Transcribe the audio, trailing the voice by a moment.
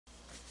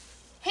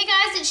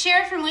guys, it's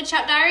Sheriff from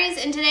Woodshop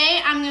Diaries, and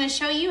today I'm going to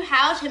show you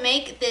how to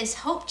make this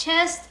hope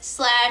chest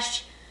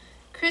slash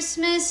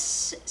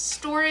Christmas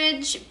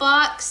storage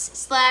box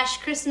slash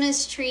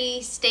Christmas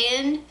tree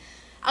stand.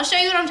 I'll show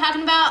you what I'm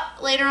talking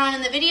about later on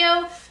in the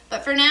video,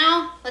 but for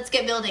now, let's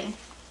get building.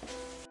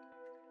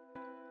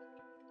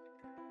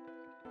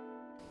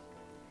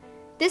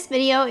 This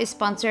video is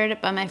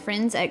sponsored by my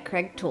friends at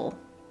Kreg Tool.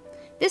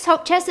 This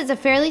hope chest is a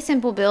fairly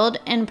simple build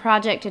and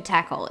project to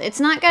tackle. It's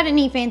not got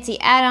any fancy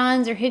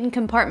add-ons or hidden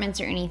compartments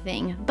or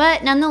anything,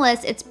 but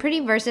nonetheless, it's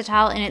pretty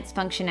versatile in its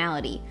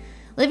functionality.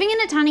 Living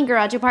in a tiny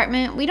garage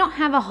apartment, we don't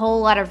have a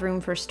whole lot of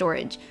room for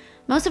storage.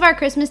 Most of our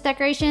Christmas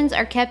decorations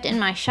are kept in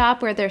my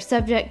shop where they're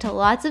subject to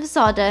lots of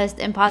sawdust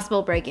and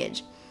possible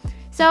breakage.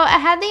 So I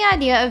had the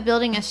idea of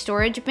building a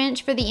storage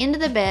bench for the end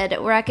of the bed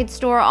where I could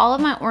store all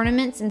of my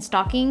ornaments and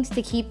stockings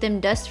to keep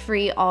them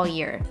dust-free all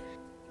year.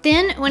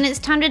 Then, when it's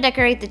time to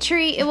decorate the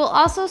tree, it will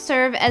also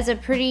serve as a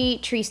pretty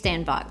tree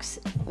stand box.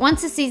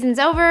 Once the season's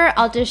over,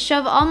 I'll just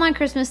shove all my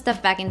Christmas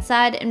stuff back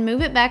inside and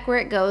move it back where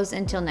it goes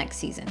until next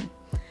season.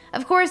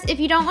 Of course, if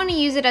you don't want to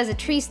use it as a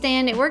tree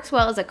stand, it works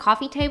well as a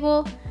coffee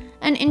table,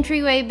 an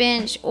entryway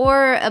bench,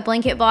 or a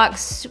blanket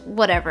box,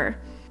 whatever.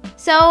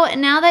 So,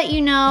 now that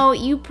you know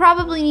you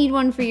probably need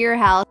one for your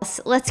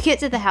house, let's get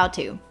to the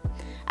how-to.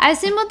 I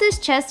assembled this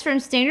chest from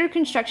standard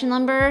construction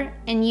lumber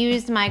and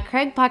used my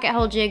Kreg pocket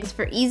hole jigs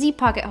for easy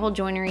pocket hole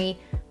joinery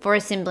for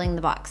assembling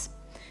the box.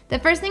 The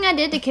first thing I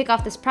did to kick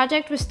off this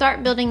project was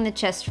start building the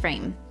chest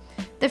frame.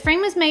 The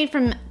frame was made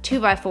from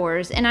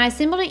 2x4s and I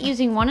assembled it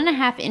using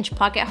 1.5 inch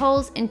pocket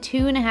holes and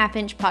 2.5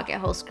 inch pocket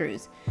hole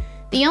screws.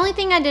 The only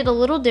thing I did a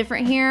little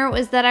different here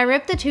was that I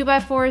ripped the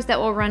 2x4s that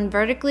will run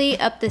vertically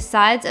up the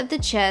sides of the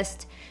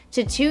chest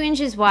to 2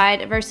 inches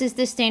wide versus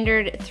the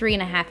standard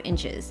 3.5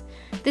 inches.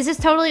 This is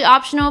totally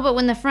optional, but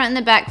when the front and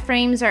the back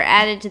frames are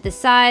added to the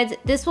sides,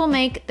 this will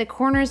make the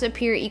corners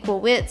appear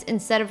equal widths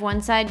instead of one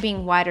side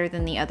being wider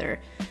than the other.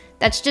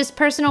 That's just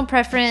personal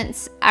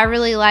preference. I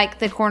really like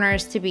the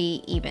corners to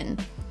be even.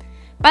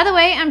 By the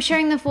way, I'm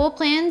sharing the full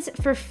plans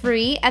for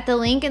free at the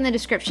link in the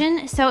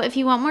description, so if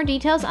you want more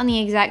details on the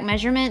exact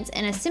measurements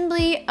and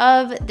assembly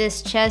of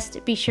this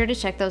chest, be sure to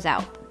check those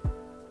out.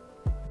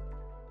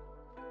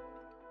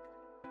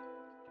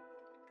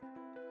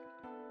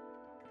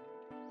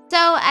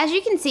 So, as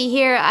you can see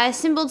here, I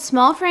assembled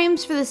small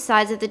frames for the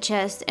sides of the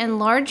chest and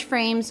large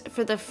frames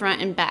for the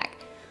front and back.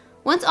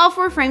 Once all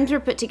 4 frames were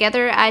put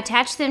together, I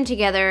attached them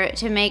together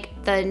to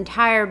make the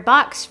entire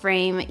box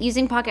frame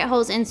using pocket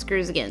holes and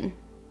screws again.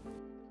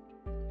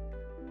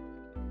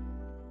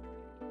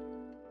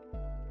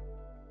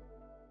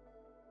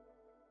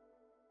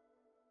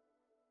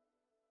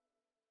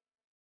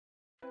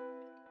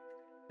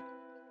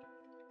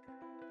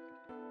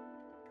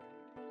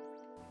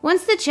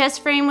 Once the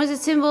chest frame was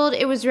assembled,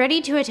 it was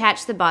ready to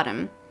attach the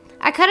bottom.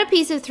 I cut a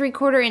piece of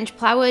 3/4 inch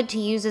plywood to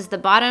use as the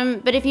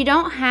bottom, but if you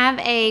don't have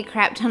a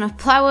crap ton of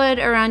plywood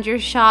around your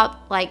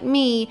shop like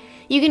me,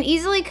 you can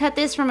easily cut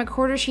this from a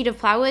 1/4 sheet of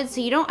plywood so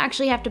you don't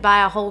actually have to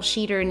buy a whole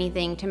sheet or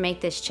anything to make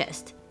this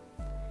chest.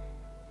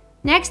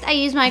 Next, I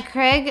used my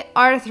Kreg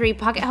R3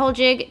 pocket hole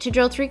jig to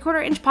drill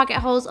 3/4 inch pocket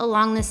holes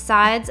along the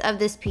sides of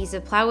this piece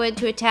of plywood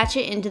to attach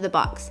it into the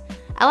box.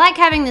 I like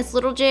having this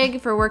little jig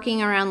for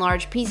working around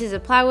large pieces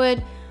of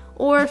plywood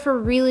or for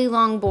really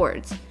long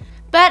boards.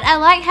 But I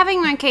like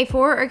having my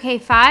K4 or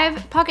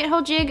K5 pocket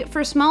hole jig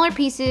for smaller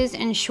pieces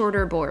and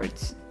shorter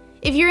boards.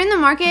 If you're in the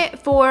market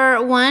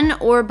for one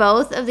or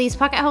both of these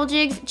pocket hole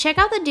jigs, check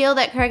out the deal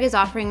that Kreg is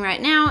offering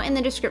right now in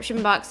the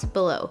description box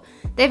below.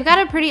 They've got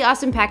a pretty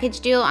awesome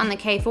package deal on the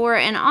K4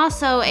 and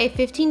also a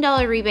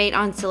 $15 rebate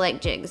on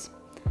select jigs.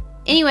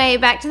 Anyway,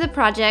 back to the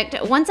project.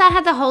 Once I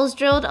had the holes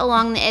drilled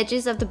along the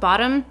edges of the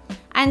bottom,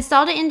 I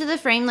installed it into the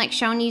frame like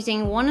shown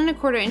using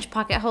 1.25 inch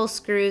pocket hole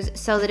screws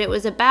so that it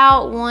was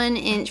about 1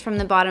 inch from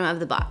the bottom of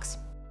the box.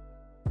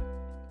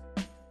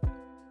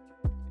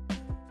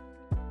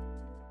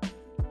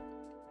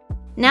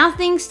 Now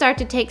things start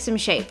to take some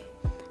shape.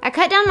 I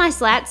cut down my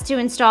slats to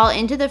install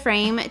into the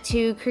frame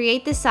to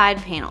create the side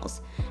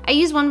panels. I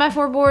used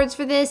 1x4 boards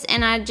for this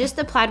and I just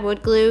applied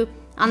wood glue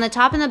on the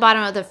top and the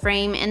bottom of the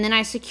frame, and then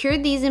I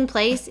secured these in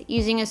place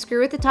using a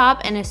screw at the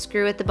top and a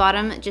screw at the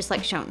bottom just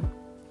like shown.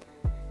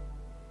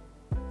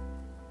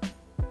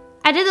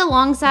 I did the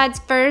long sides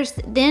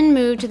first, then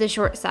moved to the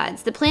short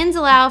sides. The plans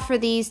allow for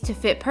these to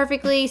fit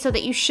perfectly so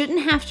that you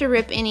shouldn't have to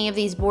rip any of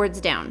these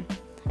boards down.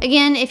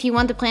 Again, if you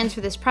want the plans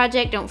for this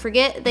project, don't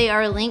forget they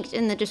are linked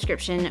in the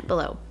description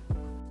below.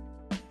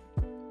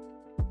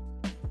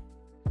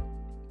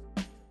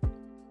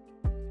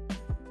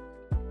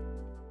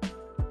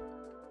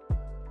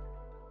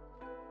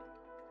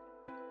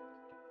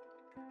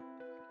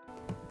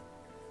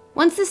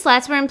 Once the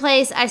slats were in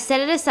place, I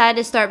set it aside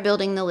to start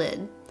building the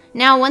lid.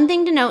 Now, one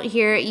thing to note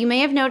here, you may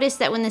have noticed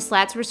that when the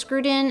slats were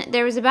screwed in,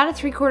 there was about a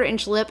 3/4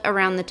 inch lip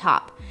around the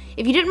top.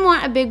 If you didn't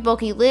want a big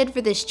bulky lid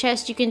for this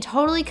chest, you can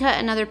totally cut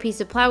another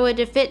piece of plywood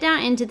to fit down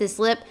into this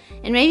lip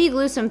and maybe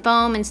glue some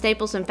foam and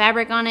staple some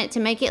fabric on it to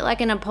make it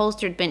like an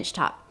upholstered bench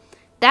top.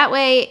 That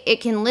way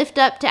it can lift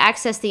up to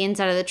access the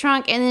inside of the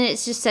trunk, and then it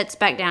just sets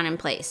back down in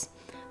place.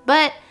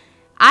 But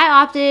I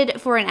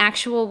opted for an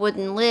actual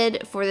wooden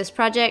lid for this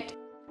project.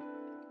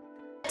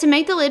 To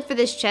make the lid for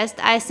this chest,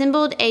 I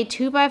assembled a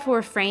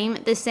 2x4 frame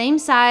the same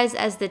size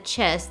as the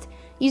chest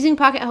using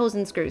pocket holes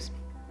and screws.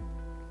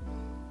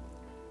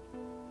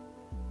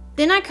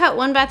 Then I cut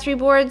 1x3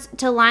 boards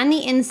to line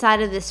the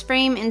inside of this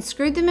frame and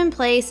screwed them in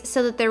place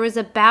so that there was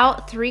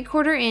about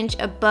 3/4 inch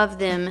above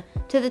them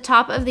to the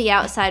top of the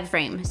outside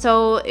frame,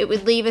 so it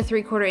would leave a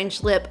 3/4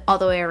 inch lip all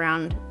the way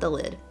around the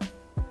lid.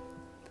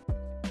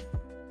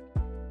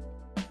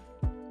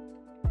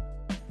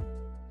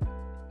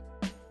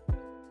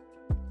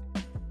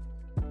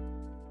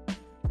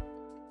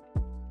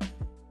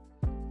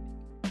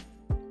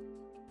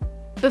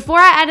 Before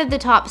I added the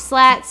top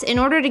slats, in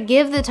order to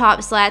give the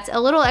top slats a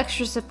little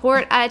extra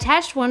support, I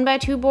attached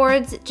 1x2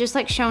 boards, just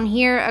like shown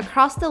here,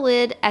 across the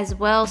lid as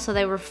well so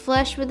they were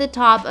flush with the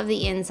top of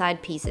the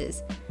inside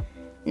pieces.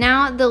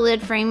 Now the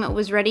lid frame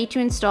was ready to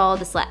install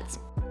the slats.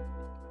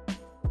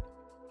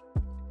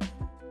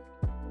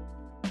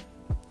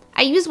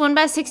 I used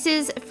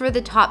 1x6s for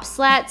the top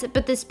slats,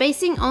 but the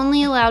spacing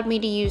only allowed me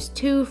to use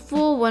 2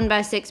 full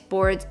 1x6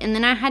 boards, and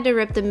then I had to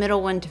rip the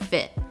middle one to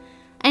fit.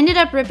 I ended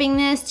up ripping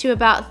this to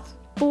about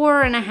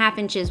 4.5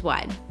 inches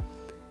wide.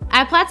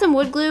 I applied some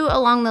wood glue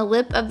along the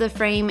lip of the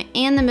frame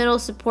and the middle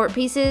support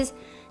pieces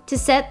to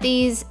set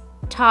these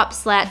top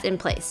slats in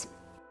place.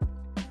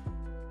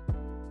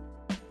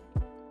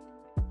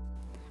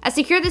 I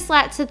secured the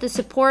slats to the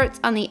supports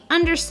on the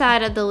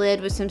underside of the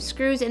lid with some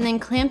screws and then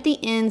clamped the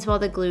ends while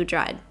the glue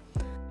dried.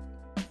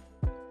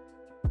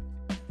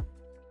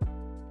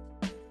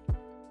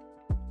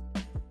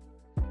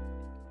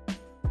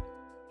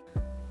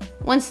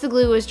 Once the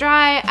glue was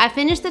dry, I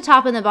finished the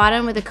top and the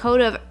bottom with a coat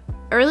of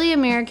early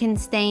American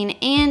stain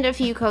and a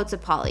few coats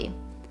of poly.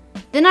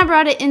 Then I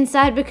brought it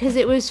inside because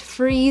it was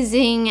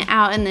freezing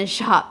out in the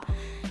shop.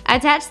 I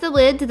attached the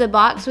lid to the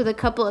box with a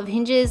couple of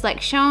hinges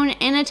like shown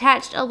and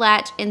attached a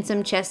latch and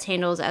some chest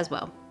handles as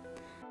well.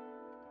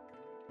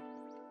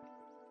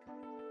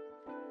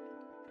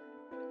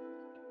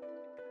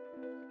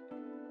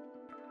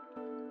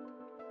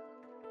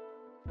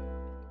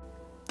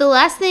 The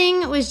last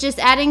thing was just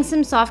adding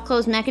some soft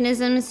close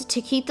mechanisms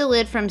to keep the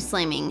lid from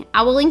slamming.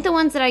 I will link the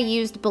ones that I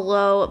used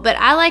below, but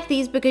I like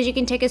these because you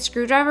can take a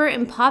screwdriver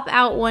and pop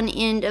out one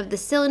end of the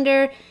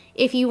cylinder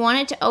if you want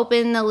it to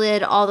open the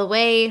lid all the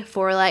way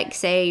for, like,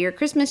 say, your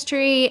Christmas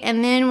tree,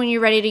 and then when you're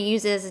ready to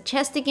use it as a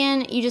chest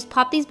again, you just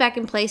pop these back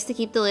in place to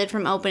keep the lid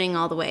from opening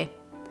all the way.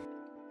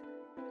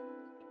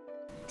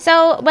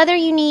 So whether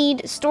you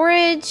need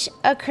storage,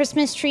 a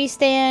Christmas tree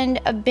stand,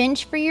 a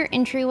bench for your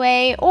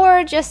entryway,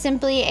 or just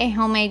simply a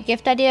homemade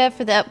gift idea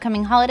for the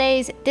upcoming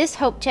holidays, this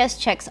hope chest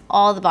checks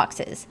all the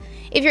boxes.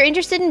 If you're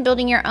interested in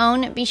building your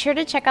own, be sure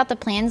to check out the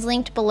plans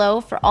linked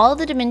below for all of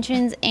the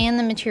dimensions and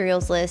the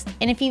materials list.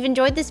 And if you've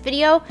enjoyed this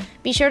video,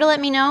 be sure to let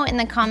me know in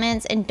the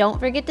comments and don't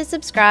forget to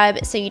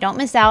subscribe so you don't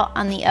miss out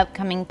on the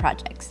upcoming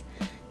projects.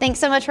 Thanks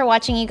so much for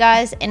watching, you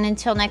guys, and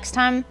until next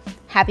time,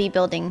 happy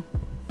building.